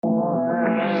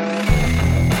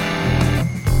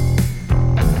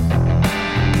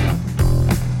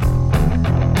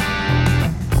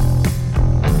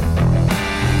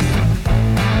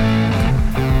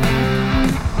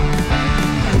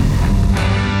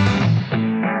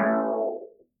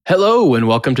Hello and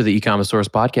welcome to the Ecommosaurus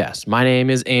podcast. My name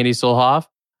is Andy Solhoff.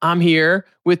 I'm here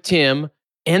with Tim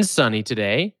and Sunny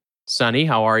today. Sunny,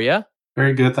 how are you?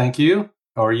 Very good, thank you.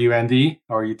 How are you, Andy?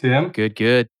 How are you, Tim?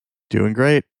 Good. Doing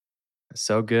great.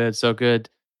 So good.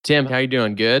 Tim, how you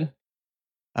doing? Good?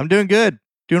 I'm doing good.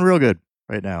 Doing real good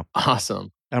right now.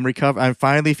 Awesome. I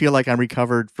finally feel like I'm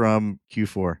recovered from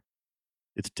Q4.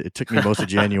 It took me most of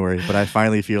January, but I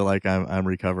finally feel like I'm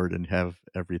recovered and have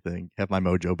my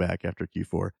mojo back after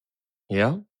Q4.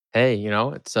 Yeah. Hey,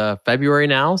 it's February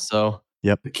now, so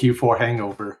Yep. The Q4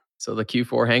 hangover. So the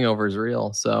Q4 hangover is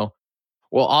real. So,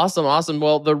 well, awesome.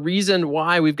 Well, the reason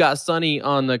why we've got Sunny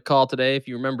on the call today, if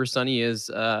you remember, Sunny is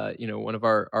one of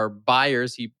our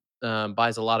buyers. He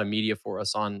buys a lot of media for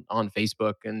us on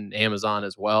Facebook and Amazon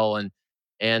as well, and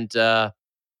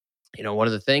one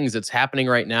of the things that's happening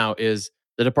right now is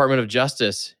the Department of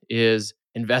Justice is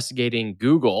investigating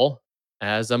Google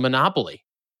as a monopoly.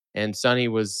 And Sunny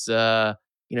was,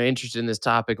 interested in this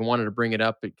topic and wanted to bring it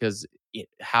up because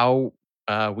how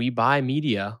we buy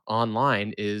media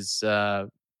online is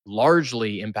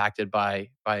largely impacted by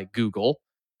Google,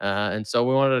 and so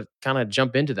we wanted to kind of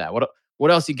jump into that.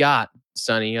 What else you got,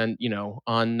 Sunny?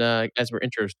 On as we're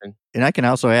interested. And I can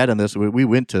also add on this, we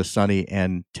went to Sunny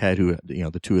and Ted, who,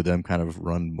 the two of them kind of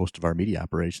run most of our media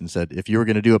operations, said, if you were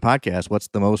going to do a podcast, what's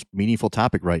the most meaningful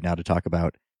topic right now to talk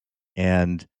about?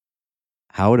 And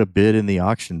how to bid in the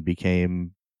auction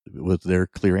was their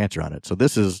clear answer on it. So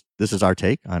this is our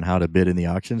take on how to bid in the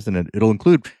auctions. And it'll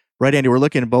include, right, Andy, we're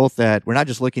not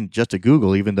just looking just at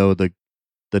Google, even though the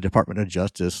Department of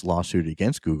Justice lawsuit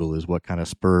against Google is what kind of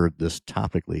spurred this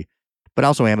topically, but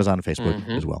also Amazon and Facebook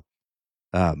as well.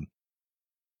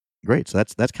 Great. So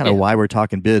that's kind of why we're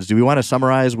talking bids. Do we want to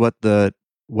summarize what the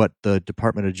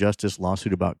Department of Justice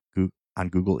lawsuit on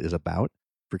Google is about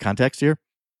for context here?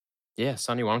 Yeah,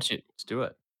 Sunny, why don't you let's do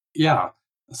it? Yeah.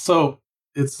 So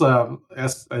it's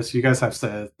as you guys have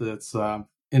said, it's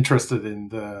interested in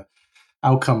the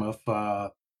outcome of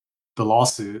the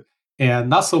lawsuit, and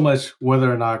not so much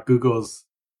whether or not Google's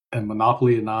a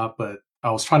monopoly or not, but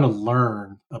I was trying to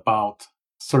learn about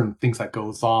certain things that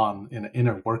goes on in the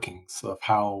inner workings of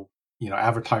how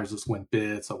advertisers win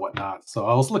bids or whatnot. So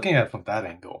I was looking at it from that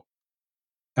angle,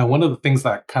 and one of the things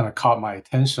that kind of caught my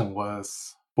attention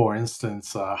was, for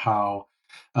instance, how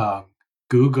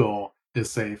Google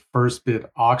is a first bid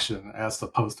auction as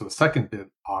opposed to a second bid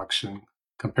auction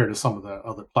compared to some of the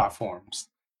other platforms.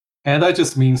 And that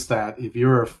just means that if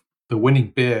you're the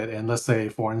winning bid, and let's say,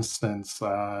 for instance,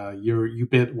 you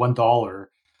bid $1,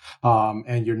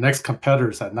 and your next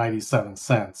competitor is at 97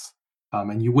 cents,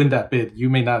 and you win that bid, you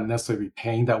may not necessarily be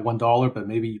paying that $1, but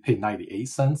maybe you pay 98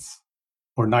 cents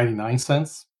or 99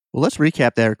 cents. Well, let's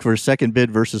recap that for second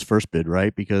bid versus first bid,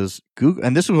 right? Because Google,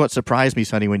 and this is what surprised me,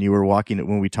 Sonny,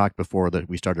 when we talked before that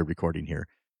we started recording here,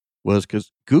 was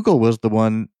because Google was the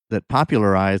one that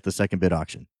popularized the second bid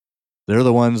auction. They're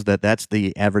the ones that's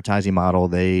the advertising model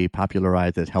they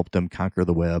popularized that helped them conquer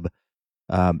the web.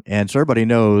 And so everybody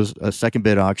knows a second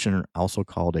bid auction, also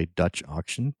called a Dutch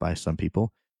auction by some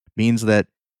people, means that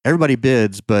everybody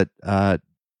bids, but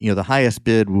the highest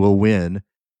bid will win,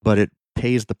 but it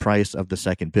pays the price of the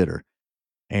second bidder.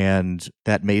 And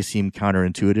that may seem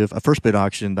counterintuitive. A first bid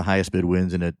auction, the highest bid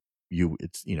wins, and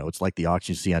it's like the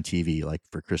auction you see on TV, like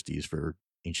for Christie's for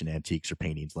ancient antiques or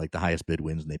paintings, like the highest bid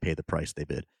wins and they pay the price they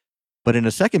bid. But in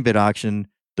a second bid auction,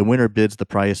 the winner bids the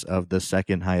price of the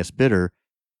second highest bidder.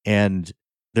 And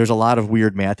there's a lot of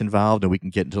weird math involved, and we can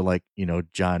get into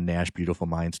John Nash Beautiful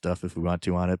Mind stuff if we want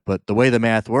to on it. But the way the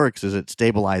math works is it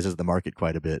stabilizes the market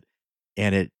quite a bit,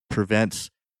 and it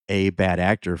prevents a bad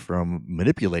actor from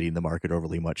manipulating the market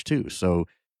overly much too. So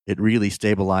it really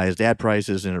stabilized ad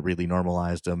prices, and it really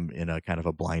normalized them in a kind of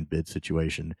a blind bid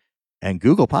situation. And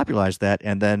Google popularized that.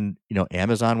 And then,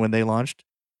 Amazon, when they launched,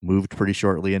 moved pretty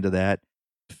shortly into that.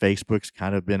 Facebook's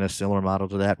kind of been a similar model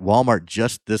to that. Walmart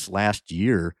just this last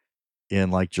year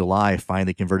in July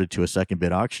finally converted to a second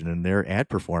bid auction, and their ad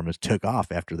performance took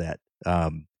off after that.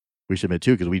 We should admit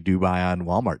too, because we do buy on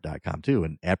Walmart.com too,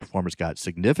 and ad performance got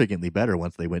significantly better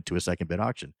once they went to a second bid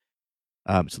auction.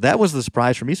 So that was the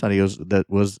surprise for me, Sonny. That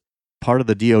was part of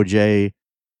the DOJ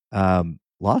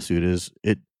lawsuit.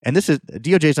 And this is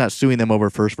DOJ is not suing them over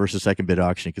first versus second bid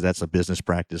auction because that's a business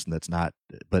practice, and that's not.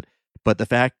 But the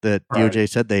fact that DOJ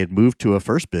said they had moved to a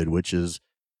first bid, which is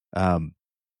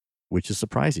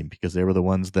surprising because they were the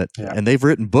ones that, and they've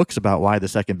written books about why the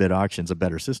second bid auction is a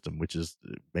better system, which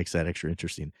makes that extra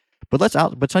interesting. But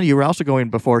Sonny, you were also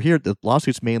going before here. The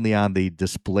lawsuit's mainly on the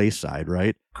display side,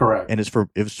 right? Correct. And it's for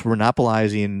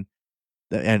monopolizing.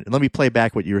 And let me play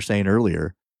back what you were saying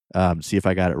earlier See if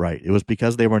I got it right. It was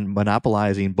because they were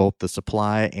monopolizing both the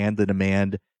supply and the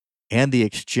demand and the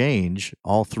exchange,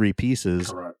 all three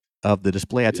pieces Correct. of the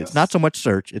display ads. Yes. It's not so much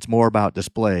search, it's more about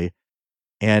display.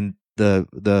 And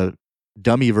the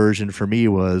dummy version for me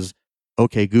was,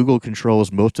 okay, Google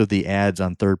controls most of the ads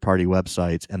on third-party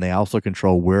websites, and they also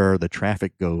control where the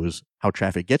traffic goes, how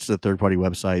traffic gets to the third-party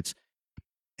websites.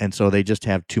 And so they just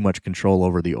have too much control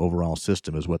over the overall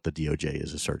system is what the DOJ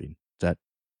is asserting. Is that?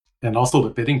 And also the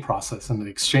bidding process and the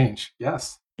exchange.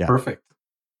 Yes. Yeah. Perfect.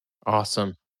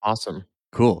 Awesome.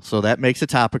 Cool. So that makes it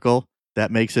topical.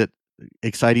 That makes it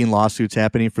exciting lawsuits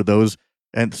happening for those.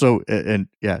 And so, so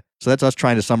that's us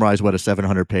trying to summarize what a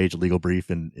 700-page legal brief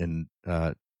in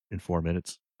 4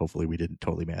 minutes. Hopefully we didn't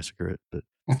totally massacre it, but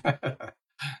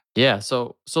Yeah.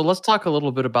 So let's talk a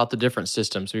little bit about the different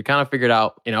systems. We kind of figured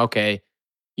out, okay,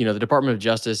 the Department of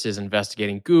Justice is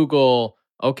investigating Google.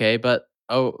 Okay, but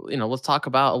let's talk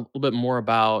about a little bit more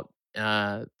about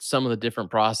some of the different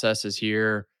processes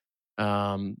here.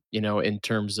 In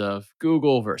terms of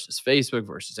Google versus Facebook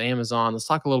versus Amazon. Let's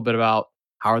talk a little bit about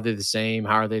how are they the same,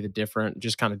 how are they the different.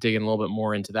 Just kind of digging a little bit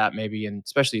more into that, maybe, and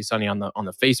especially Sunny on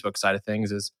the Facebook side of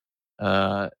things is,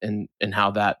 and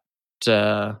how that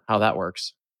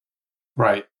works.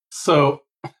 Right. So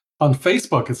on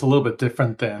Facebook, it's a little bit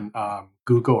different than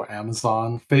Google or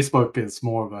Amazon. Facebook is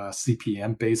more of a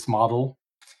CPM-based model,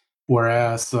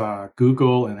 whereas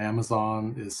Google and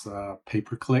Amazon is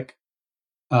pay-per-click.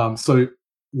 So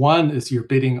one is you're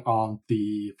bidding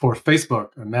for Facebook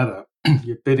or Meta,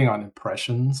 you're bidding on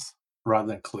impressions rather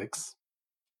than clicks.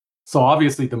 So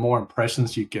obviously, the more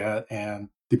impressions you get, and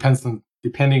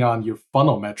depending on your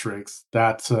funnel metrics,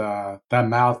 that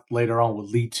math later on will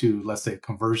lead to, let's say, a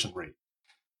conversion rate.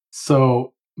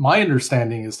 So my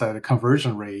understanding is that a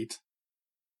conversion rate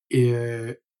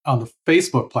on the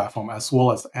Facebook platform, as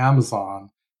well as Amazon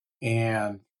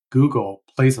and Google,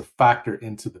 plays a factor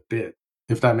into the bid,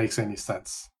 if that makes any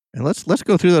sense. And let's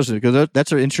go through those, because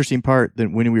that's an interesting part that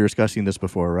when we were discussing this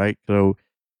before, right? So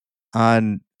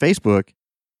on Facebook,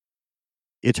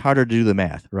 it's harder to do the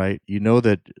math, right?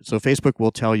 So Facebook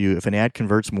will tell you if an ad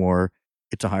converts more,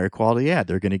 it's a higher quality ad.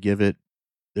 They're going to give it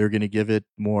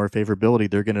more favorability.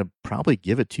 They're going to probably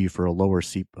give it to you for a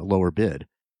lower bid,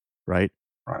 right?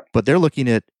 Right. But they're looking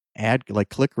at ad like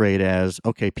click rate as,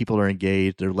 okay, people are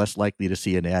engaged. They're less likely to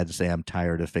see an ad and say, I'm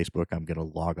tired of Facebook. I'm going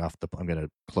to I'm going to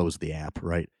close the app,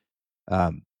 right?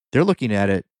 They're looking at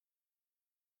it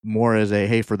more as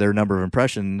hey, for their number of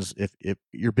impressions, if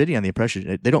you're bidding on the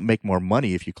impression, they don't make more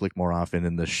money if you click more often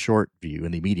in the short view,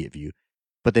 in the immediate view,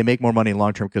 but they make more money in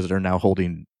long term because they're now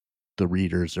holding the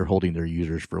readers, they're holding their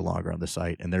users for longer on the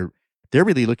site, and they're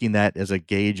really looking at as a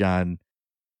gauge on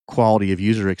quality of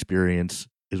user experience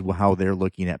is how they're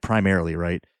looking at primarily,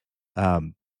 right?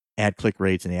 Ad click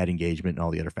rates and ad engagement and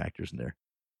all the other factors in there.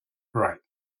 Right.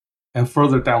 And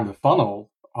further down the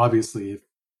funnel, obviously, if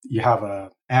you have an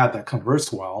ad that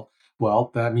converts well,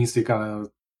 that means they're going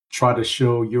to try to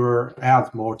show your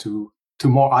ad more to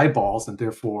more eyeballs, and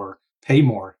therefore pay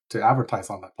more to advertise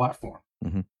on that platform.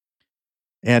 Mm-hmm.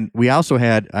 And we also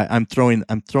had, I'm throwing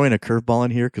a curveball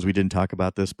in here because we didn't talk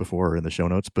about this before in the show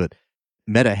notes, but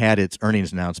Meta had its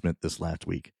earnings announcement this last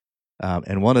week.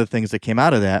 And one of the things that came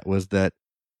out of that was that,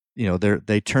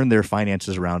 they turned their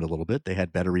finances around a little bit. They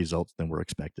had better results than were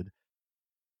expected.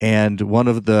 And one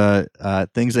of the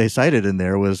things they cited in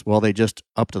there was, they just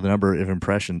upped the number of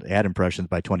ad impressions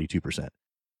by 22%.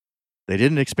 They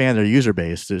didn't expand their user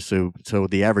base, so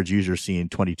the average user is seeing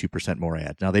 22% more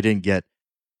ads. Now, they didn't get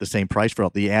the same price for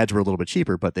all. The ads were a little bit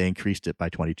cheaper, but they increased it by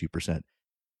 22%.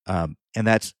 And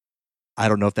that's, I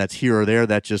don't know if that's here or there.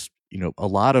 That's just, a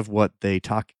lot of what they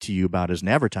talk to you about as an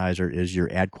advertiser is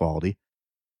your ad quality.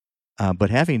 But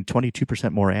having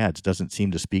 22% more ads doesn't seem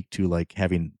to speak to like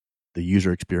having the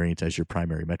user experience as your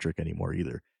primary metric anymore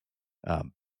either. I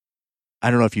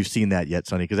don't know if you've seen that yet,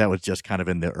 Sonny, because that was just kind of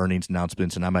in the earnings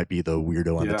announcements, and I might be the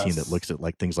weirdo on the team that looks at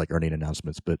like things like earning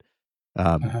announcements. But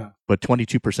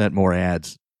 22% more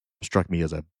ads struck me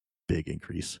as a big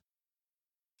increase,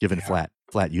 given flat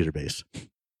user base.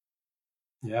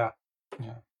 Yeah.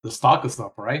 The stock is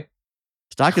up, right?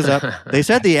 Stock is up. They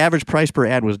said the average price per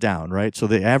ad was down, right? So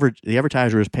the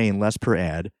advertiser is paying less per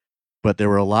ad, but there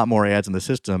were a lot more ads in the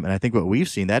system. And I think what we've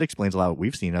seen, that explains a lot what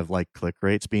we've seen of like click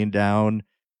rates being down.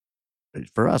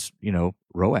 For us,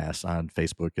 ROAS on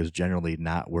Facebook is generally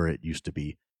not where it used to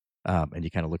be. And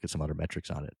you kind of look at some other metrics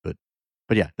on it. But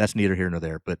yeah, that's neither here nor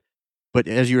there. But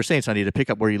as you were saying, Sonny, to pick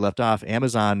up where you left off,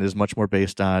 Amazon is much more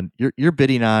based on, you're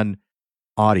bidding on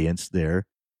audience there,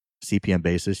 CPM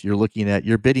basis.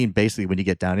 You're bidding basically when you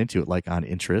get down into it, like on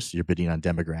interest, you're bidding on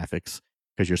demographics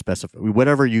because you're specifying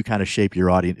whatever you kind of shape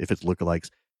your audience, if it's lookalikes,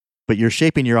 but you're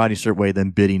shaping your audience a certain way, then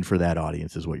bidding for that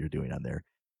audience is what you're doing on there.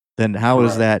 Then how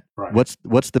is that? Right.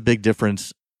 What's the big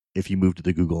difference if you move to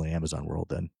the Google and Amazon world?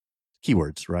 Then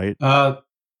keywords, right?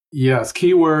 Yes,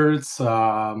 keywords,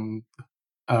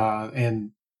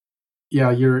 and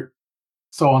you're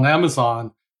so on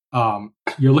Amazon,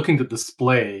 you're looking to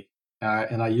display,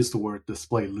 and I use the word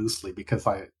display loosely because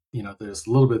there's a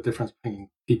little bit of difference between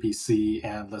PPC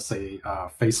and let's say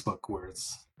Facebook, where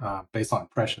it's based on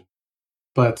impression.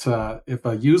 But if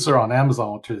a user on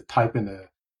Amazon were to type in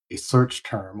a search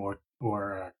term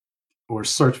or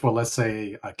search for, let's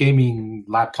say, a gaming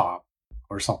laptop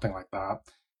or something like that,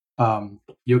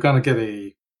 you're going to get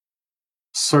a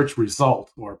search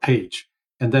result or a page.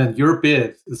 And then your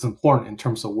bid is important in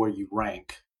terms of where you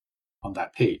rank on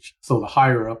that page. So the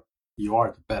higher up you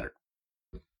are, the better.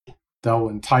 That will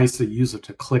entice the user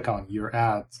to click on your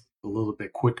ads a little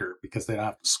bit quicker because they don't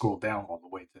have to scroll down all the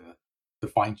way to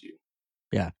find you.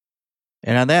 Yeah.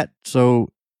 And on that,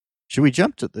 so should we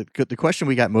jump to the question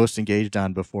we got most engaged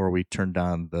on before we turned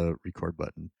on the record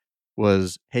button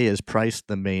was, hey, is price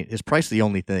the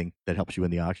only thing that helps you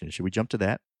win the auction? Should we jump to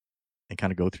that and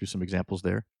kind of go through some examples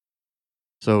there?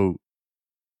 So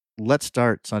let's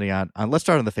start, Sonny, let's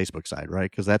start on the Facebook side,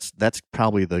 right? Because that's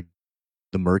probably the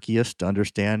murkiest to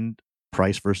understand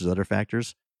price versus other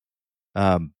factors.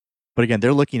 But again,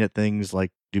 they're looking at things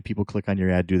like, do people click on your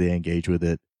ad? Do they engage with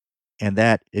it? And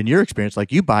that, in your experience,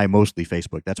 like you buy mostly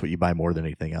Facebook. That's what you buy more than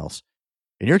anything else.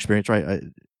 In your experience, right?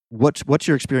 What's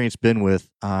your experience been with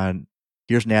on,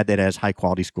 here's an ad that has high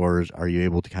quality scores. Are you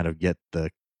able to kind of get the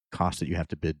cost that you have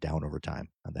to bid down over time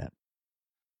on that?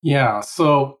 Yeah.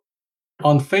 So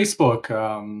on Facebook,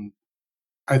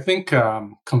 I think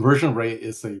conversion rate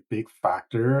is a big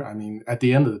factor. I mean, at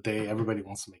the end of the day, everybody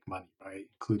wants to make money, right?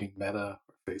 Including Meta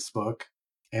or Facebook.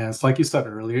 And it's like you said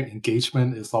earlier,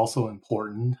 engagement is also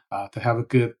important to have a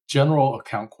good general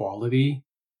account quality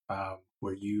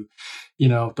where you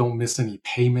don't miss any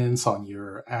payments on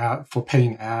your ad for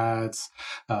paying ads.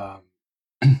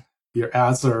 Your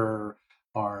ads are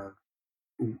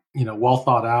well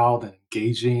thought out and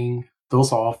engaging.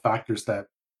 Those are all factors that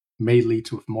may lead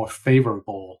to a more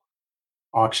favorable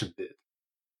auction bid.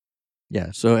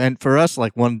 Yeah. So, and for us,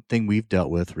 like one thing we've dealt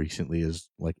with recently is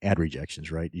like ad rejections,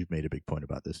 right? You've made a big point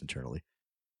about this internally,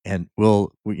 and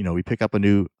we pick up a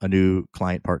new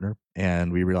client partner,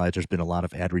 and we realize there's been a lot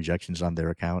of ad rejections on their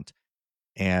account,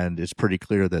 and it's pretty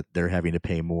clear that they're having to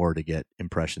pay more to get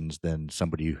impressions than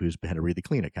somebody who's had a really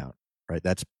clean account, right?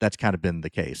 That's kind of been the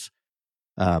case.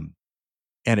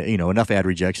 And enough ad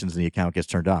rejections and the account gets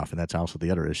turned off, and that's also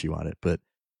the other issue on it. But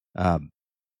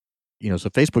so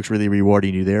Facebook's really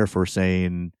rewarding you there for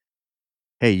saying,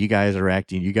 hey, you guys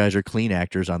are clean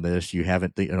actors on this. You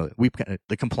haven't,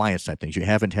 the compliance type things. You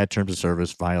haven't had terms of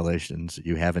service violations.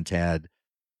 You haven't had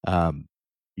a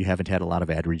lot of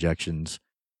ad rejections,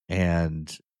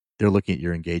 and they're looking at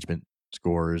your engagement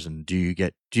scores and do you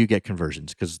get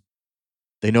conversions? Because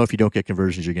they know if you don't get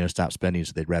conversions, you're going to stop spending.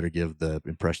 So they'd rather give the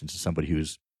impressions to somebody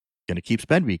who's going to keep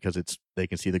spending because they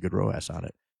can see the good ROAS on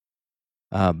it.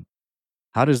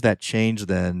 How does that change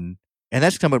then? And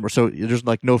that's kind of, so there's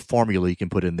like no formula you can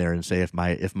put in there and say if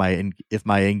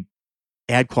my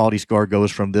ad quality score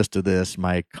goes from this to this,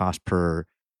 my cost per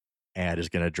ad is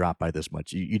going to drop by this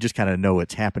much. You just kind of know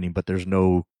it's happening, but there's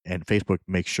no, and Facebook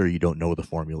makes sure you don't know the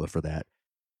formula for that.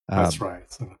 That's right.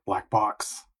 It's a black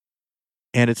box.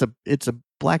 And it's a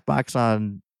black box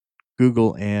on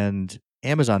Google and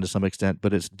Amazon to some extent,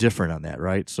 but it's different on that,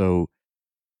 right? So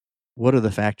what are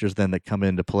the factors then that come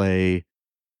into play?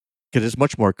 Because it's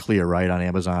much more clear, right, on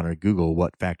Amazon or Google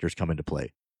what factors come into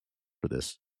play for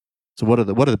this. So what are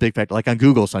the big factors? Like on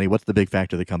Google, Sonny, what's the big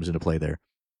factor that comes into play there?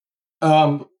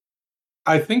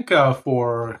 I think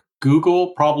for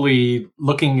Google, probably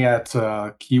looking at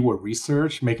keyword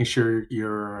research, making sure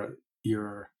you're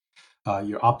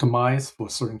optimized for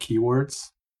certain keywords,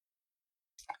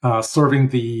 serving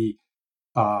the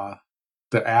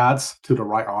ads to the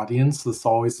right audience is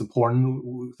always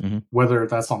important, Mm-hmm. whether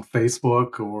that's on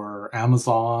Facebook or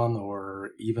Amazon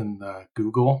or even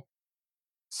Google.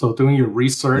 So doing your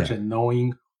research and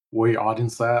knowing where your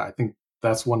audience is at, I think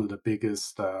that's one of the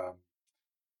biggest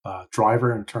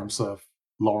driver in terms of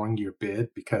lowering your bid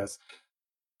because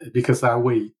that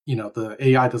way, the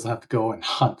AI doesn't have to go and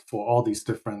hunt for all these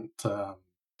different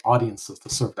audiences to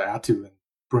serve the ad to and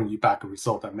bring you back a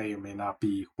result that may or may not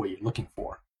be what you're looking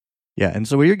for. Yeah, and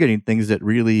so you're getting things that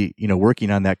really,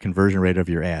 working on that conversion rate of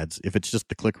your ads, if it's just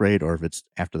the click rate or if it's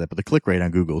after that, but the click rate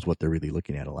on Google is what they're really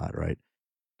looking at a lot, right?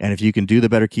 And if you can do the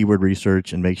better keyword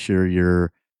research and make sure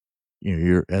you're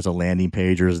you're as a landing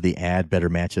page or as the ad better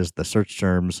matches the search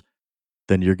terms,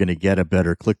 then you're going to get a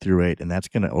better click-through rate, and that's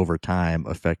going to over time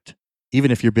affect,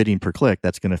 even if you're bidding per click,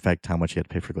 that's going to affect how much you have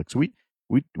to pay per click. So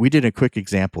we did a quick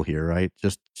example here, right?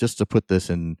 Just to put this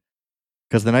in,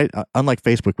 because then unlike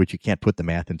Facebook, which you can't put the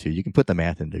math into, you can put the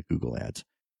math into Google Ads,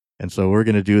 and so we're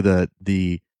going to do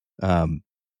the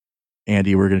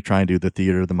Andy, we're going to try and do the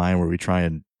theater of the mind where we try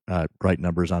and write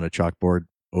numbers on a chalkboard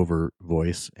over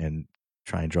voice and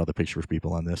try and draw the picture for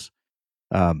people on this.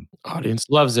 Audience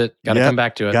loves it. Got to come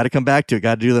back to it. Got to come back to it.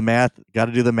 Got to do the math. Got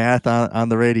to do the math on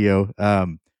the radio.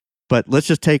 But let's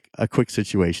just take a quick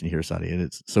situation here, Sonny.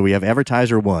 And so we have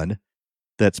advertiser one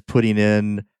that's putting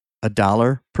in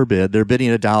 $1 per bid. They're bidding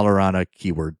 $1 on a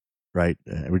keyword, right?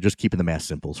 We're just keeping the math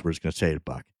simple, so we're just going to say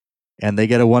 $1, and they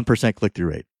get a 1% click-through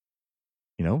rate.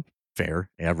 Fair,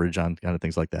 average on kind of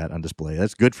things like that on display.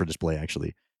 That's good for display,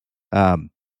 actually. And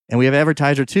we have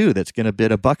advertiser two that's going to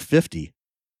bid $1.50.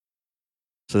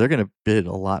 So they're going to bid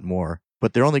a lot more,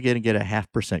 but they're only going to get a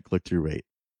 0.5% click-through rate.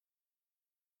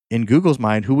 In Google's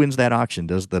mind, who wins that auction?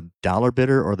 Does the $1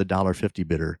 bidder or the $1.50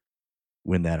 bidder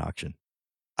win that auction?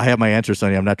 I have my answer,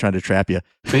 Sonny. I'm not trying to trap you.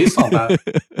 Based on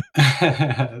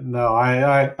that, no,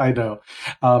 I know.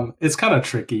 It's kind of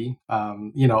tricky.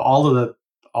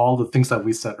 All the things that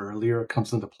we said earlier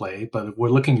comes into play, but if we're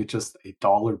looking at just a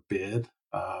dollar bid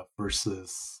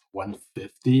versus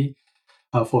 150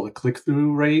 for the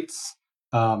click-through rates,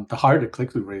 the higher the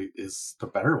click-through rate is, the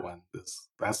better one.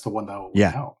 That's the one that will win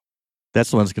out. That's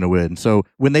the one that's going to win. So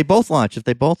when they both launch, if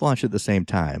they both launch at the same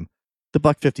time, the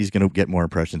 $1.50 is going to get more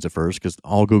impressions at first because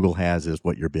all Google has is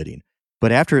what you're bidding.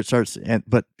 But after it starts,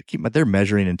 they're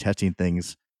measuring and testing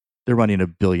things. They're running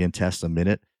 1 billion tests a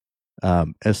minute.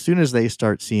 As soon as they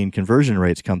start seeing conversion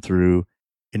rates come through,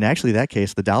 in actually that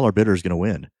case, the dollar bidder is going to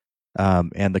win.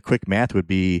 And the quick math would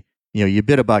be, you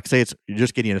bid $1, say you're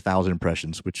just getting 1,000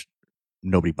 impressions, which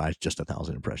nobody buys just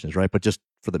 1,000 impressions, right? But just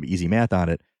for the easy math on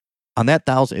it, on that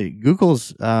 1,000,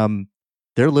 Google's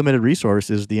their limited resource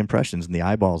is the impressions and the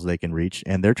eyeballs they can reach,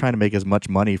 and they're trying to make as much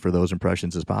money for those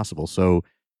impressions as possible. So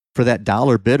for that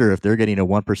dollar bidder, if they're getting a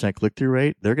 1% click-through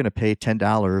rate, they're going to pay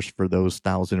 $10 for those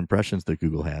 1,000 impressions that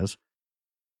Google has.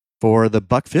 For the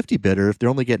 $1.50 bidder, if they're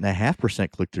only getting a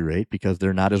 0.5% click-through rate because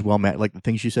they're not as well matched, like the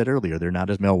things you said earlier, they're not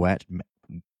as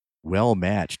well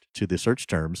matched to the search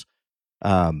terms,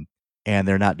 and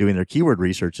they're not doing their keyword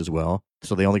research as well,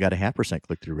 so they only got a 0.5%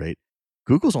 click-through rate.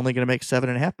 Google's only going to make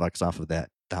 $7.50 off of that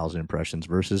 1,000 impressions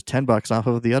versus $10 off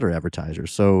of the other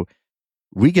advertisers. So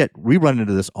we run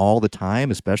into this all the time,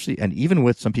 especially, and even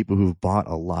with some people who've bought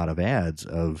a lot of ads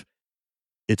of,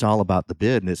 it's all about the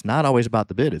bid, and it's not always about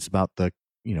the bid. It's about the,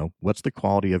 what's the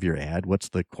quality of your ad? What's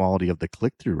the quality of the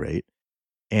click-through rate?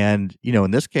 And,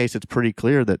 in this case, it's pretty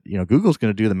clear that, Google's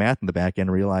going to do the math in the back end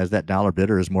and realize that dollar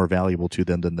bidder is more valuable to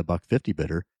them than the $1.50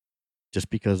 bidder,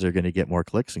 just because they're going to get more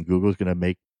clicks and Google's going to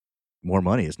make more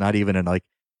money. It's not even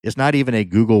a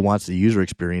Google wants the user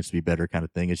experience to be better kind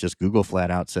of thing. It's just Google flat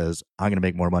out says, I'm going to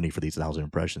make more money for these 1,000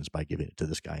 impressions by giving it to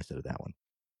this guy instead of that one.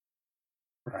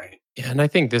 Right. Yeah, and I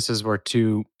think this is where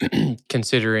too,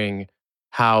 considering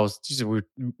how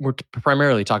we're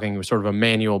primarily talking sort of a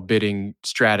manual bidding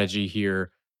strategy here,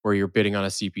 where you're bidding on a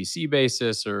CPC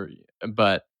basis,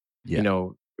 but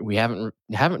we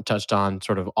haven't touched on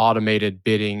sort of automated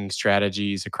bidding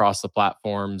strategies across the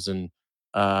platforms, and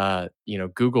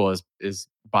Google is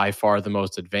by far the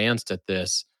most advanced at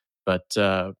this, but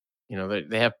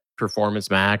they have Performance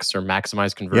Max or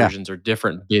Maximize Conversions or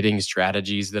different bidding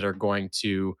strategies that are going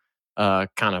to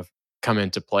kind of come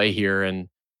into play here. And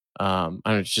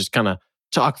I just kind of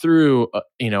talk through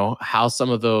how some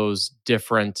of those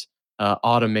different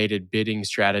automated bidding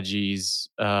strategies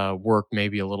work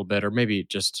maybe a little bit, or maybe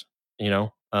just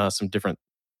some different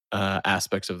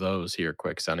aspects of those here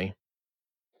quick, Sonny.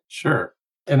 Sure.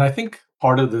 And I think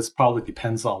part of this probably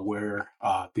depends on where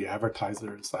the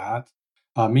advertiser is at.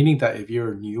 Meaning that if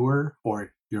you're newer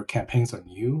or your campaigns are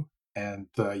new and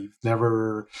you've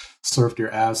never served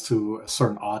your ads to a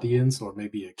certain audience or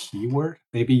maybe a keyword,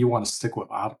 maybe you want to stick with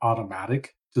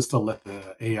automatic just to let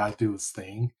the AI do its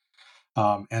thing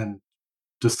and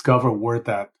discover where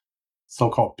that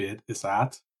so-called bid is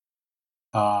at.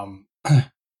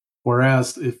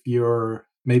 Whereas if you're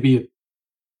maybe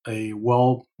a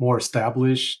more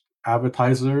established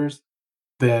advertisers,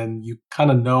 then you kind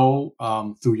of know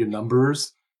through your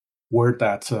numbers where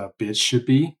that bid should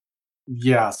be.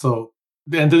 Yeah, so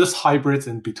and there's hybrids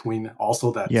in between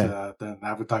also that the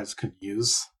advertisers can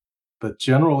use. But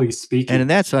generally speaking, and in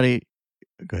that study,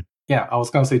 good. Yeah, I was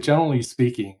going to say, generally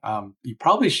speaking, you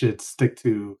probably should stick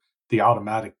to the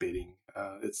automatic bidding.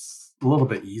 It's a little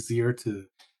bit easier to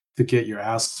to get your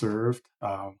ads served,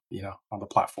 on the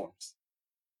platforms.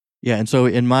 Yeah, and so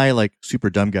in my like super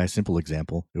dumb guy simple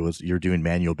example, it was you're doing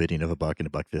manual bidding of $1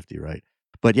 and $1.50, right?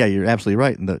 But yeah, you're absolutely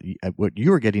right. And what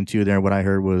you were getting to there, what I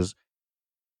heard was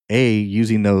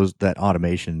using that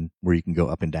automation where you can go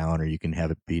up and down or you can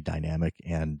have it be dynamic,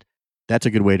 and that's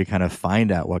a good way to kind of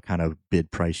find out what kind of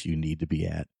bid price you need to be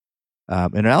at.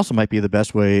 And it also might be the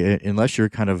best way, unless you're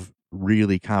kind of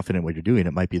really confident what you're doing,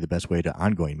 it might be the best way to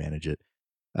ongoing manage it.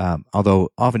 Although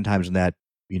oftentimes in that,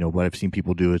 what I've seen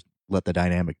people do is let the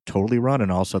dynamic totally run,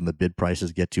 and all of a sudden the bid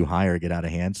prices get too high or get out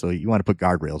of hand. So you want to put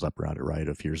guardrails up around it, right?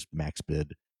 If here's max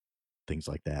bid, things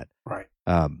like that. Right.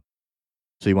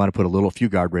 So you want to put a few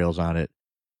guardrails on it.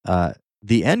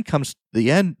 The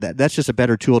end. That's just a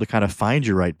better tool to kind of find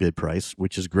your right bid price,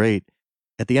 which is great.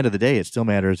 At the end of the day, it still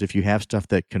matters if you have stuff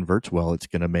that converts well. It's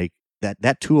going to make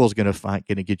that tool is going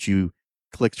to get you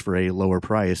clicks for a lower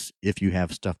price if you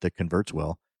have stuff that converts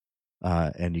well,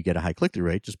 and you get a high click through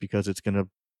rate just because it can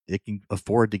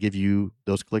afford to give you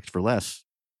those clicks for less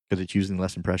because it's using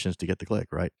less impressions to get the click,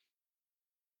 right?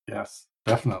 Yes,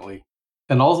 definitely.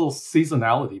 And also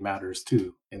seasonality matters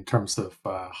too in terms of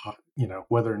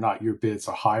whether or not your bids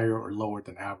are higher or lower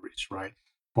than average, right?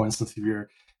 For instance, if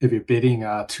you're bidding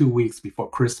 2 weeks before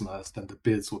Christmas, then the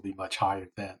bids will be much higher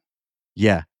then.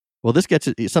 Yeah. Well, this gets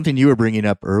something you were bringing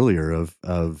up earlier of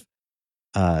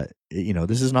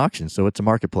this is an auction, so it's a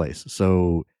marketplace,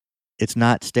 so it's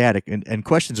not static. And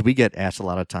questions we get asked a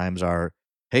lot of times are,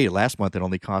 "Hey, last month it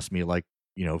only cost me like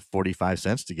 45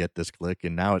 cents to get this click,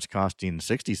 and now it's costing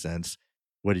 60 cents.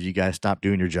 What, did you guys stop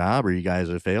doing your job, or you guys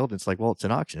have failed?" It's like, well, it's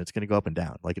an auction; it's going to go up and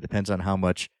down. Like it depends on how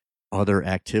much other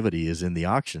activity is in the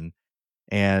auction.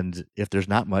 And if there's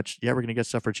not much, yeah, we're going to get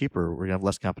stuff for cheaper. We're going to have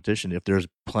less competition. If there's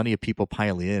plenty of people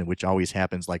piling in, which always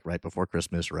happens like right before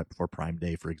Christmas or right before Prime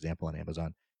Day, for example, on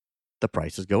Amazon, the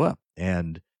prices go up.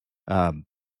 And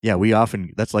yeah,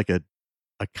 that's like a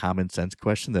common sense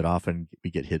question that often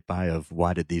we get hit by of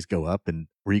why did these go up? And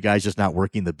were you guys just not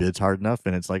working the bids hard enough?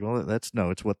 And it's like, well,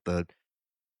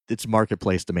 it's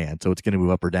marketplace demand. So it's going to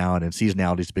move up or down, and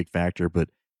seasonality is a big factor, but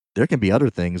there can be other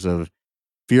things of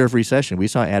fear of recession. We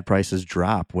saw ad prices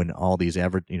drop when all these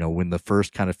when the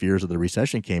first kind of fears of the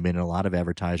recession came in and a lot of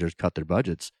advertisers cut their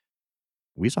budgets.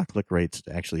 We saw click rates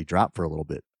actually drop for a little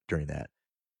bit during that,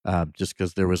 just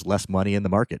because there was less money in the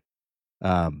market.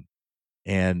 And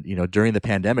during the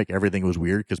pandemic, everything was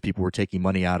weird because people were taking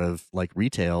money out of like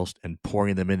retails and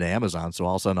pouring them into Amazon. So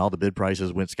all of a sudden, all the bid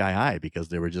prices went sky high because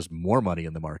there were just more money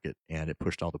in the market, and it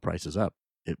pushed all the prices up.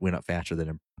 It went up faster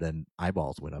than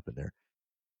eyeballs went up in there.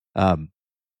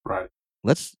 Right.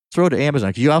 Let's throw to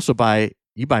Amazon, because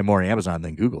you buy more Amazon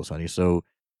than Google, Sonny. So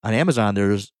on Amazon,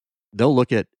 they'll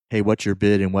look at, hey, what's your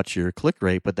bid and what's your click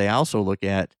rate, but they also look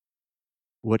at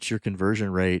what's your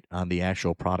conversion rate on the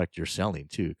actual product you're selling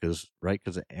too, because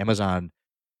Amazon,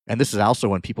 and this is also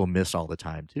one people miss all the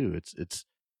time too. It's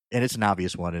an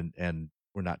obvious one, and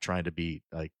we're not trying to be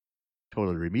like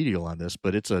totally remedial on this,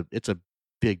 but it's a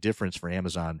big difference for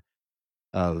Amazon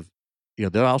of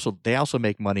they also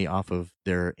make money off of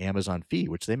their Amazon fee,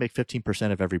 which they make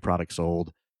 15% of every product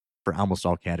sold for almost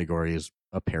all categories.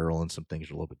 Apparel and some things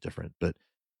are a little bit different,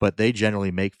 but they generally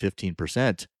make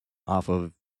 15% off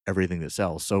of everything that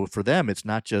sells. So for them, it's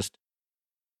not just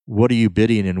what are you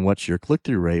bidding and what's your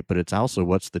click-through rate, but it's also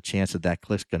what's the chance that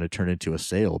click's going to turn into a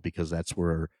sale, because that's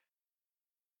where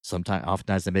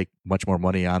oftentimes they make much more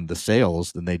money on the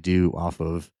sales than they do off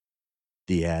of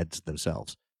the ads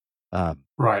themselves.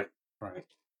 Right.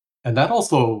 And that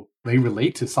also may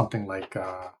relate to something like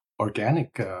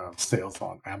organic sales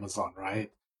on Amazon,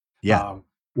 right? Yeah.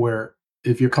 Where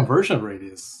if your conversion rate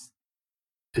is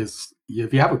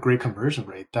if you have a great conversion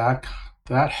rate, that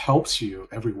helps you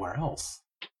everywhere else.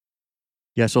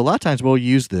 Yeah, so a lot of times we'll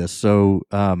use this. So,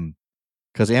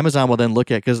 because Amazon will then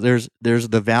look at, because there's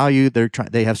the value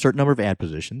they have a certain number of ad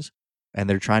positions, and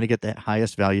they're trying to get the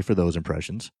highest value for those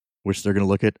impressions, which they're going to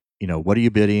look at. What are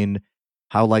you bidding?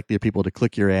 How likely are people to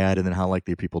click your ad, and then how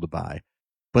likely are people to buy?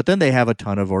 But then they have a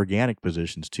ton of organic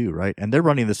positions too, right? And they're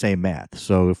running the same math.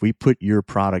 So if we put your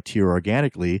product here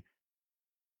organically,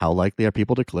 how likely are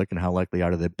people to click, and how likely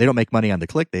are they? They don't make money on the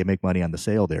click; they make money on the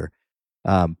sale there.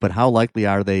 But how likely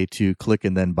are they to click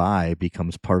and then buy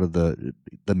becomes part of the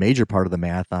major part of the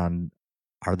math on,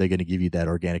 are they going to give you that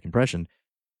organic impression?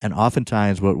 And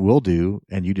oftentimes what we'll do,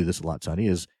 and you do this a lot, Sonny,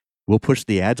 is we'll push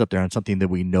the ads up there on something that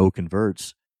we know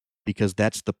converts, because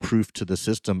that's the proof to the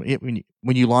system.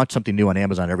 When you launch something new on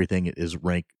Amazon, everything is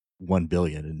ranked 1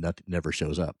 billion and nothing never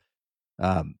shows up.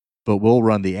 But we'll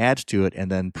run the ads to it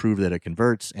and then prove that it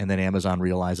converts, and then Amazon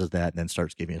realizes that and then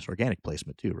starts giving us organic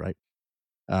placement too, right?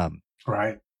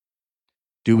 Right.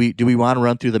 Do we want to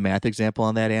run through the math example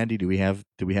on that, Andy? Do we have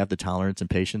the tolerance and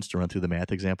patience to run through the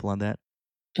math example on that?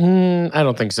 I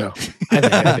don't think so.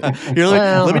 I think Here,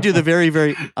 let me well, do the very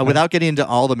without getting into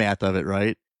all the math of it,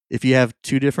 right? If you have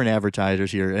two different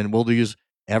advertisers here, and we'll use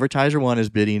advertiser one is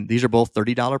bidding. These are both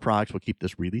 $30 products. We'll keep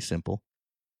this really simple.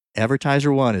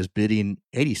 Advertiser one is bidding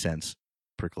 80 cents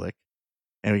per click.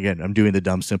 And again, I'm doing the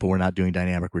dumb simple. We're not doing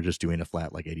dynamic. We're just doing a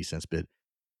flat like 80 cents bid.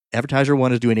 Advertiser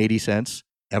one is doing 80 cents.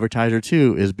 Advertiser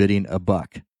two is bidding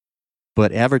 $1.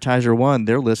 But advertiser one,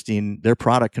 their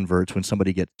product converts when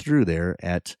somebody gets through there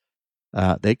at,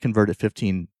 they convert at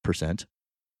 15%.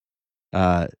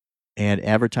 And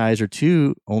advertiser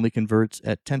two only converts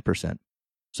at 10%.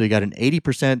 So you got an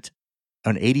 80%,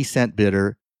 an 80 cent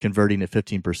bidder converting at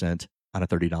 15% on a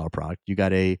 $30 product. You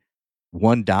got a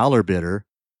 $1 bidder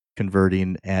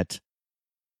converting at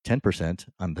 10%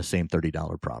 on the same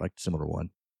 $30 product, similar one.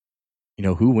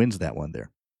 Who wins that one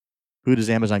there? Who does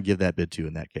Amazon give that bid to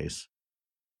in that case?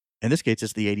 In this case,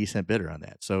 it's the 80 cent bidder on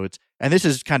that. So and this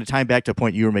is kind of tying back to a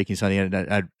point you were making, Sonny, and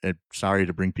I'm sorry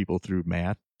to bring people through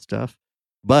math stuff,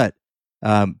 but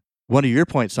one of your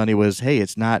points, Sonny, was, hey,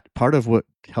 it's not part of what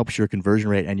helps your conversion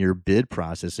rate and your bid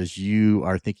process as you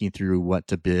are thinking through what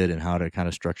to bid and how to kind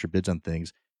of structure bids on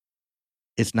things.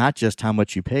 It's not just how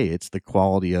much you pay. It's the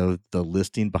quality of the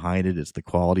listing behind it. It's the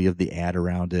quality of the ad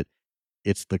around it.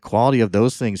 It's the quality of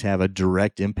those things have a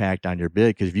direct impact on your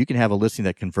bid. Because if you can have a listing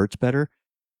that converts better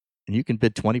and you can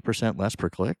bid 20% less per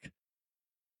click,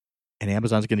 and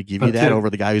Amazon's going to give you that over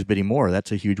the guy who's bidding more,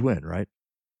 that's a huge win, right?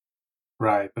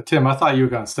 Right. But Tim, I thought you were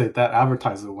going to say that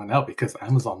advertiser went out because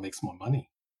Amazon makes more money.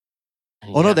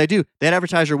 Oh, no, they do. That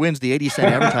advertiser wins. The 80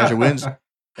 cent advertiser wins.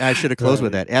 I should have closed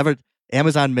with that.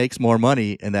 Amazon makes more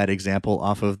money in that example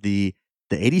off of the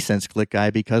 80 cents click guy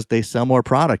because they sell more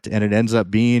product, and it ends up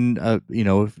being,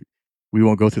 we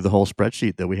won't go through the whole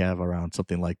spreadsheet that we have around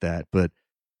something like that. But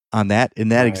in that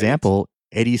example,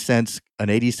 an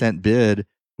 80 cent bid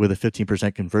with a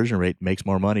 15% conversion rate makes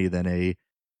more money than a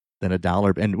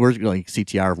dollar. And we're going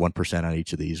CTR of 1% on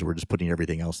each of these. We're just putting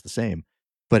everything else the same.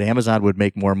 But Amazon would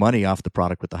make more money off the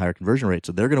product with the higher conversion rate.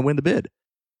 So they're going to win the bid.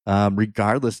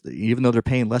 Regardless, even though they're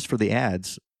paying less for the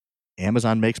ads,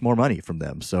 Amazon makes more money from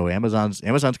them. So Amazon's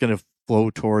going to flow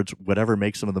towards whatever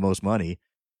makes them the most money.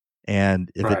 And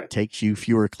if it takes you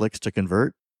fewer clicks to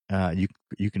convert,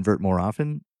 you convert more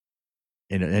often.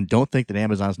 And don't think that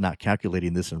Amazon's not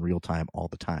calculating this in real time all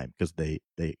the time, because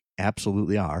they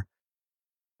absolutely are.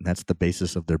 And that's the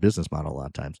basis of their business model a lot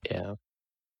of times. Yeah.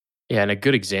 Yeah, and a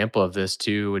good example of this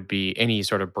too would be any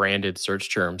sort of branded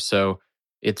search term. So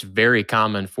it's very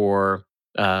common for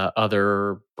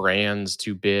other brands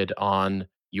to bid on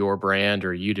your brand,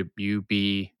 or you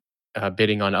be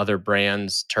bidding on other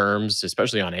brands' terms,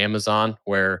 especially on Amazon,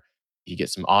 where you get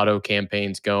some auto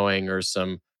campaigns going or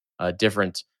some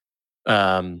different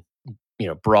um,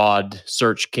 broad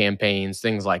search campaigns,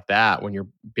 things like that, when you're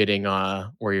bidding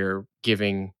where you're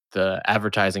giving the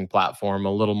advertising platform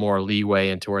a little more leeway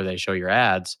into where they show your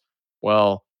ads.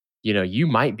 Well, you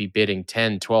might be bidding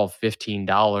 10, 12,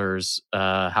 $15,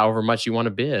 however much you want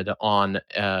to bid on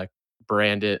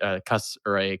branded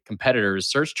or a competitor's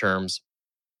search terms.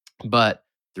 But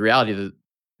the reality of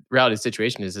the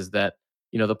situation is that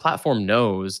the platform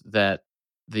knows that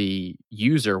the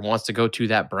user wants to go to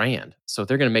that brand, so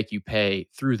they're going to make you pay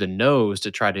through the nose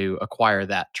to try to acquire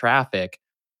that traffic.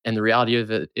 And the reality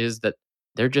of it is that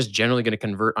they're just generally going to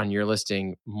convert on your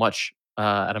listing much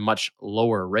at a much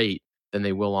lower rate than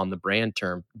they will on the brand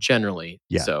term generally.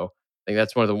 Yeah. So I think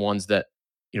that's one of the ones that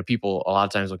people a lot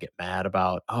of times will get mad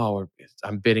about. Oh,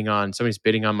 somebody's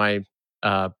bidding on my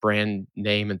brand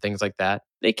name and things like that.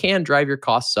 They can drive your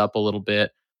costs up a little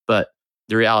bit, but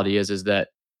the reality is that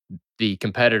the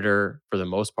competitor, for the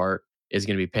most part, is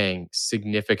going to be paying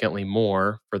significantly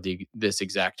more for this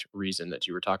exact reason that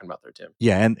you were talking about there, Tim.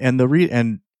 Yeah,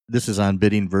 and this is on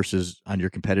bidding versus on your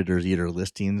competitors' either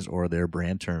listings or their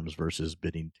brand terms versus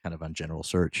bidding kind of on general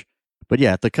search. But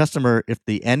yeah, if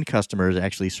the end customer is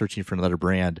actually searching for another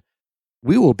brand,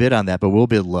 we will bid on that, but we'll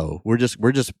bid low.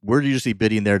 We're usually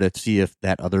bidding there to see if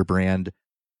that other brand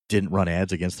didn't run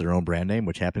ads against their own brand name,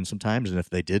 which happens sometimes. And if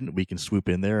they didn't, we can swoop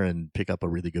in there and pick up a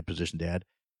really good positioned ad.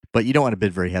 But you don't want to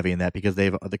bid very heavy in that, because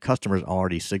the customers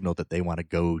already signaled that they want to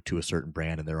go to a certain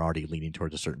brand and they're already leaning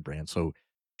towards a certain brand. So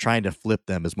trying to flip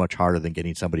them is much harder than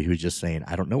getting somebody who's just saying,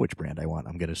 I don't know which brand I want.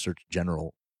 I'm going to search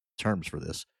general terms for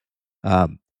this.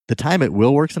 The time it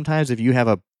will work sometimes, if you have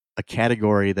a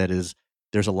category there's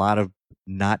a lot of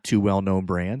not too well-known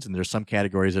brands, and there's some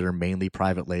categories that are mainly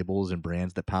private labels and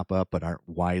brands that pop up but aren't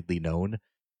widely known.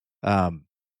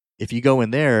 If you go in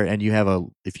there and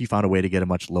if you found a way to get a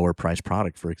much lower price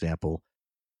product, for example,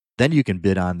 then you can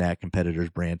bid on that competitor's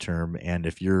brand term. And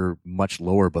if you're much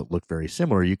lower but look very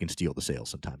similar, you can steal the sale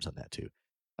sometimes on that too.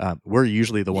 We're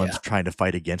usually the ones trying to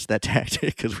fight against that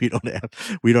tactic because we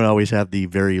don't always have the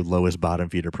very lowest bottom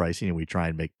feeder pricing, and we try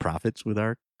and make profits with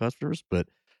our customers. But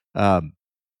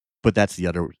that's the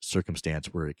other circumstance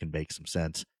where it can make some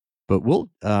sense. But we'll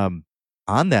on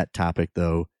that topic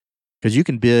though, because you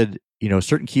can bid,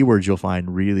 certain keywords you'll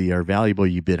find really are valuable.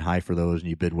 You bid high for those, and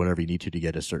you bid whatever you need to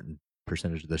get a certain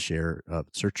percentage of the share of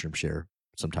search term share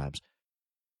sometimes.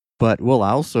 But we'll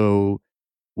also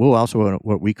run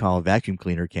what we call vacuum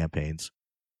cleaner campaigns,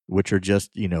 which are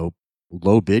just,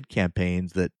 low bid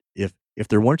campaigns that if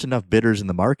there weren't enough bidders in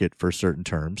the market for certain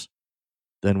terms,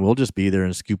 then we'll just be there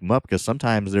and scoop them up, because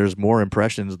sometimes there's more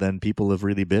impressions than people have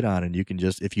really bid on. And you can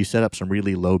just, if you set up some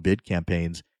really low bid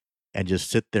campaigns and just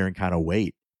sit there and kind of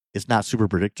wait, it's not super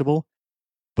predictable.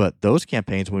 But those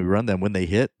campaigns, when we run them, when they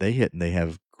hit and they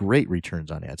have great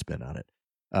returns on ad spend on it.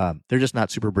 They're just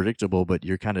not super predictable, but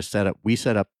you're kind of set up. We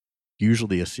set up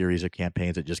usually a series of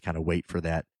campaigns that just kind of wait for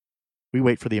that. We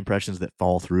wait for the impressions that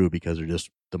fall through because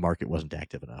the market wasn't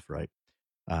active enough, right?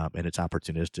 And it's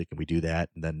opportunistic, and we do that.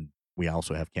 And then we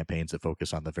also have campaigns that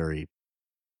focus on the very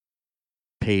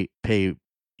pay,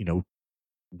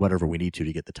 whatever we need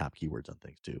to get the top keywords on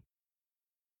things too.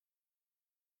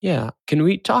 Yeah. Can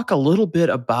we talk a little bit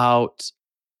about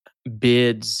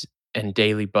bids and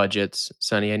daily budgets,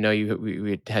 Sonny? I know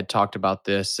we had talked about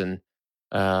this and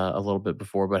a little bit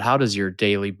before, but how does your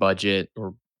daily budget,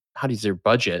 or how does your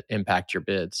budget impact your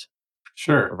bids, or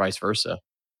Sure, vice versa?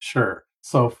 sure.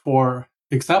 So for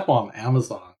example, on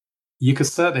Amazon, you could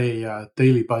set a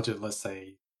daily budget, let's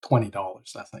say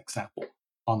 $20 as an example,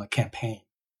 on a campaign.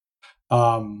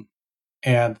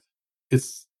 And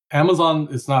it's Amazon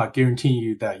is not guaranteeing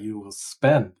you that you will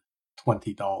spend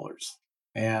 $20.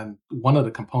 And one of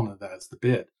the components of that is the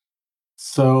bid.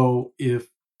 So if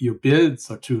your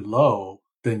bids are too low,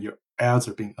 then your ads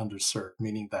are being underserved,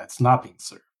 meaning that it's not being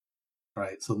served,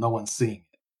 right? So no one's seeing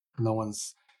it. No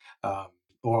one's,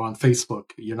 or on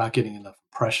Facebook, you're not getting enough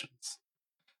impressions.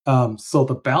 So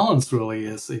the balance really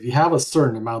is, if you have a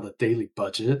certain amount of daily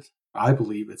budget, I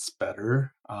believe it's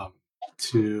better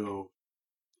to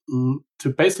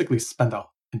basically spend the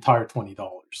entire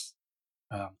 $20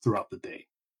 throughout the day.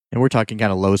 And we're talking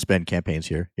kind of low spend campaigns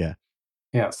here. Yeah.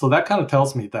 Yeah. So that kind of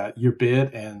tells me that your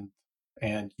bid and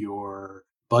your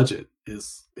budget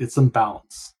it's in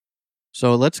balance.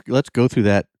 So let's go through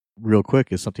that real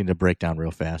quick as something to break down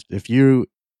real fast. If you,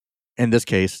 in this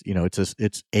case,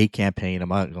 it's a campaign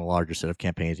among a larger set of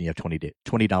campaigns, and you have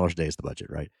 $20 a day is the budget,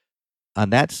 right?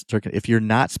 On that, if you're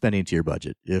not spending to your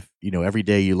budget, if every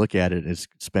day you look at it is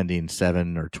spending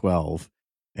 7 or 12,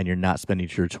 and you're not spending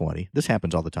to your 20, this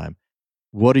happens all the time.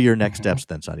 What are your next steps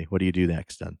then, Sonny? What do you do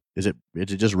next then? Is it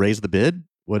just raise the bid?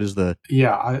 What is the?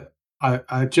 Yeah,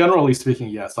 I generally speaking,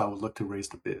 yes, I would look to raise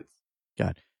the bids.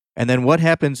 Got it. And then what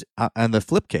happens on the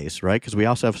flip case, right? Because we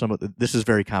also have this is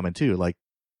very common too. Like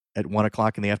at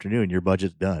 1:00 in the afternoon, your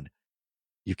budget's done.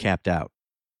 You've capped out.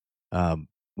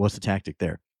 What's the tactic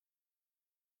there?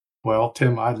 Well,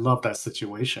 Tim, I love that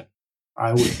situation.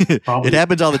 I would probably. It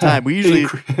happens all the time. We usually,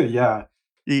 yeah.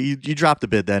 You drop the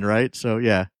bid then, right? So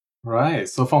yeah. Right.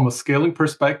 So from a scaling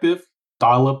perspective,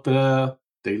 dial up the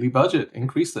daily budget,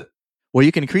 increase it. Well,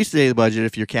 you can increase the daily budget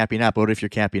if you're capping out, but what if you're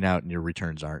capping out and your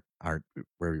returns aren't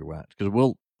where you're at? Because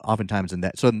we'll oftentimes in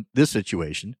this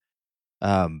situation,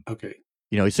 okay,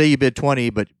 say you bid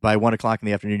 20, but by 1:00 in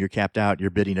the afternoon you're capped out,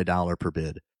 you're bidding $1 per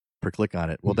bid per click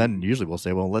on it. Well, then usually we'll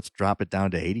say, well, let's drop it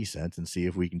down to 80 cents and see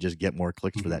if we can just get more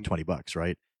clicks for that $20,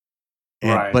 right?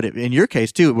 And, right. But in your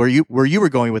case too, where you were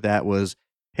going with that was,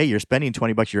 hey, you're spending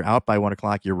 $20, you're out by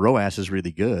 1:00, your ROAS is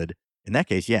really good. In that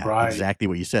case, yeah, right. Exactly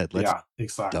what you said. Let's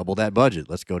exactly. double that budget.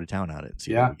 Let's go to town on it and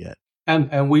see what we get.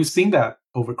 And we've seen that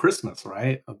over Christmas,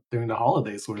 right? During the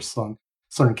holidays, where some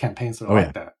certain campaigns are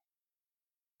like that.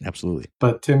 Absolutely.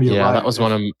 But Tim, you're right. That was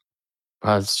one of.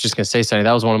 I was just gonna say, Sonny,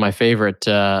 that was one of my favorite,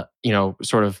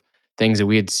 sort of things that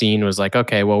we had seen. Was like,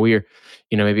 okay, well, we're,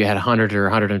 maybe had $100 or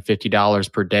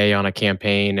 $150 per day on a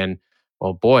campaign, and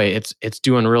well, boy, it's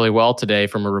doing really well today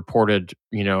from a reported,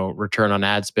 return on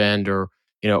ad spend, or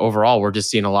overall, we're just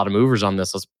seeing a lot of movers on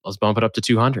this. Let's bump it up to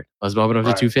 200. Let's bump it up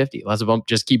to 250. Let's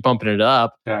just keep bumping it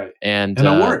up, and it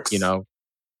works.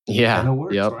 Yeah, and it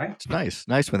works, right? It's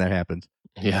nice when that happens.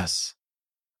 Yes.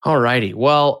 All righty.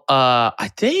 Well,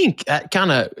 I think that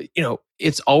kind of,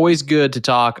 it's always good to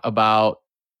talk about,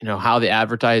 how the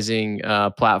advertising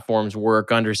platforms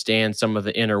work, understand some of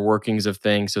the inner workings of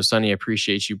things. So, Sonny, I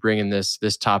appreciate you bringing this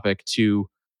topic to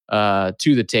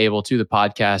the table, to the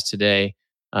podcast today.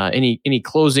 any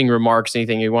closing remarks,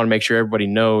 anything you want to make sure everybody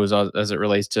knows as it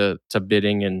relates to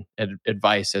bidding and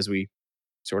advice as we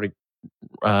sort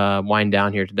of wind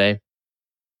down here today?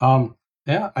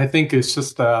 Yeah, I think it's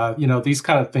just these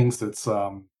kind of things that's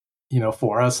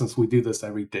for us, since we do this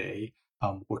every day,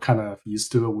 we're kind of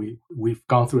used to it. We've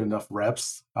gone through enough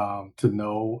reps to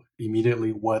know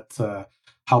immediately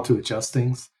how to adjust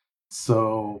things.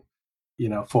 So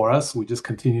for us, we just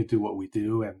continue to do what we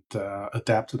do and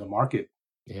adapt to the market.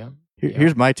 Yeah.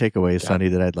 Here's my takeaway, Sonny,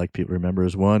 that I'd like people to remember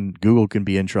is one: Google can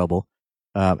be in trouble.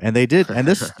 And they did, and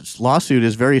this lawsuit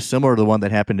is very similar to the one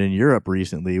that happened in Europe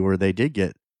recently, where they did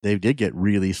get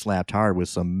really slapped hard with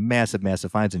some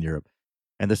massive fines in Europe.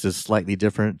 And this is slightly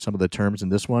different, some of the terms in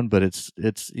this one, but it's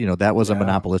that was a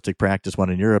monopolistic practice one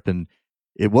in Europe, and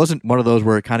it wasn't one of those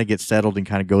where it kind of gets settled and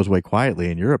kind of goes away quietly.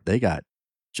 In Europe, they got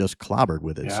just clobbered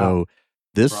with it. Yeah. So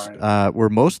this, where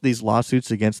most of these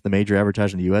lawsuits against the major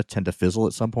advertisers in the U.S. tend to fizzle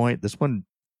at some point, this one,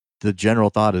 the general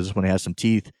thought is this one has some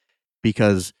teeth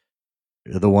because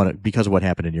of what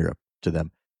happened in Europe to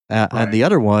them. And the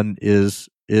other one is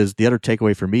the other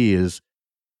takeaway for me is,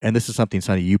 and this is something,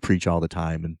 Sonny, you preach all the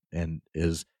time, and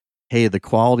is, hey, the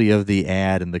quality of the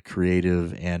ad and the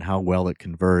creative and how well it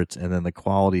converts, and then the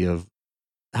quality of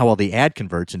how well the ad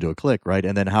converts into a click, right?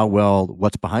 And then how well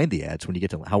what's behind the ads when you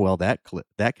get to how well that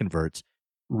converts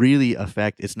really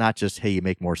it's not just, hey, you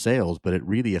make more sales, but it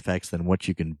really affects then what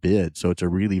you can bid. So it's a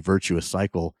really virtuous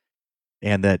cycle,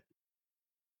 and that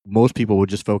most people would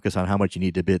just focus on how much you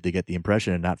need to bid to get the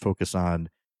impression and not focus on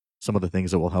some of the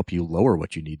things that will help you lower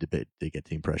what you need to bid to get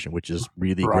the impression, which is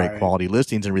really great quality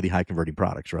listings and really high converting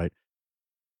products, right?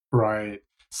 Right.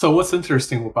 So what's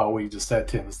interesting about what you just said,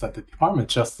 Tim, is that the Department of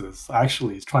Justice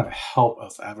actually is trying to help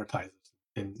us advertisers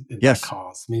in that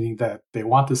cause, meaning that they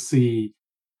want to see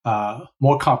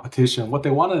more competition. What they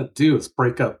want to do is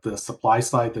break up the supply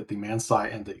side, the demand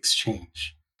side, and the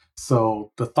exchange.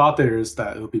 So the thought there is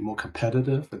that it will be more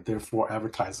competitive, and therefore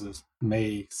advertisers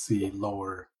may see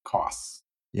lower costs.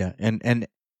 Yeah, and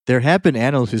there have been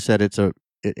analysts who said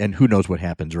and who knows what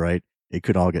happens, right? It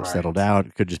could all get settled out.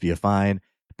 It could just be a fine.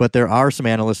 But there are some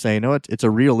analysts saying, no, it's a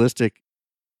realistic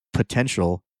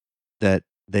potential that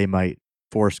they might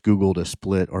force Google to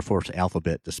split or force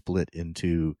Alphabet to split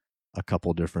into a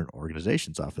couple different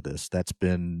organizations off of this. That's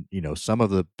been, some of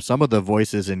the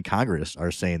voices in Congress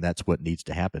are saying that's what needs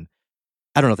to happen.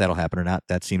 I don't know if that'll happen or not.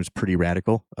 That seems pretty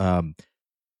radical.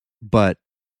 But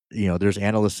there's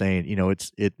analysts saying,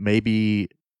 it may be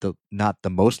not the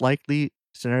most likely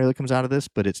scenario that comes out of this,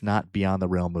 but it's not beyond the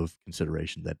realm of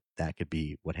consideration that could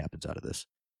be what happens out of this.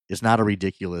 It's not a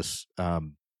ridiculous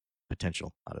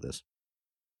potential out of this.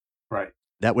 Right.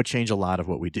 That would change a lot of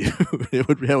what we do. It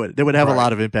would have a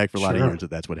lot of impact for a lot of years if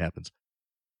that's what happens.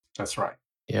 That's right.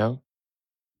 Yeah.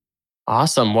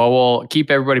 Awesome. Well, we'll keep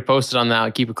everybody posted on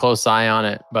that. Keep a close eye on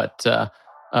it. But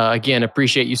again,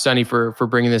 appreciate you, Sonny, for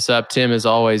bringing this up. Tim, as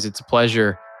always, it's a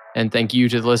pleasure. And thank you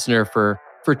to the listener for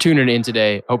tuning in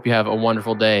today. Hope you have a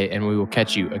wonderful day, and we will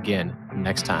catch you again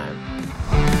next time.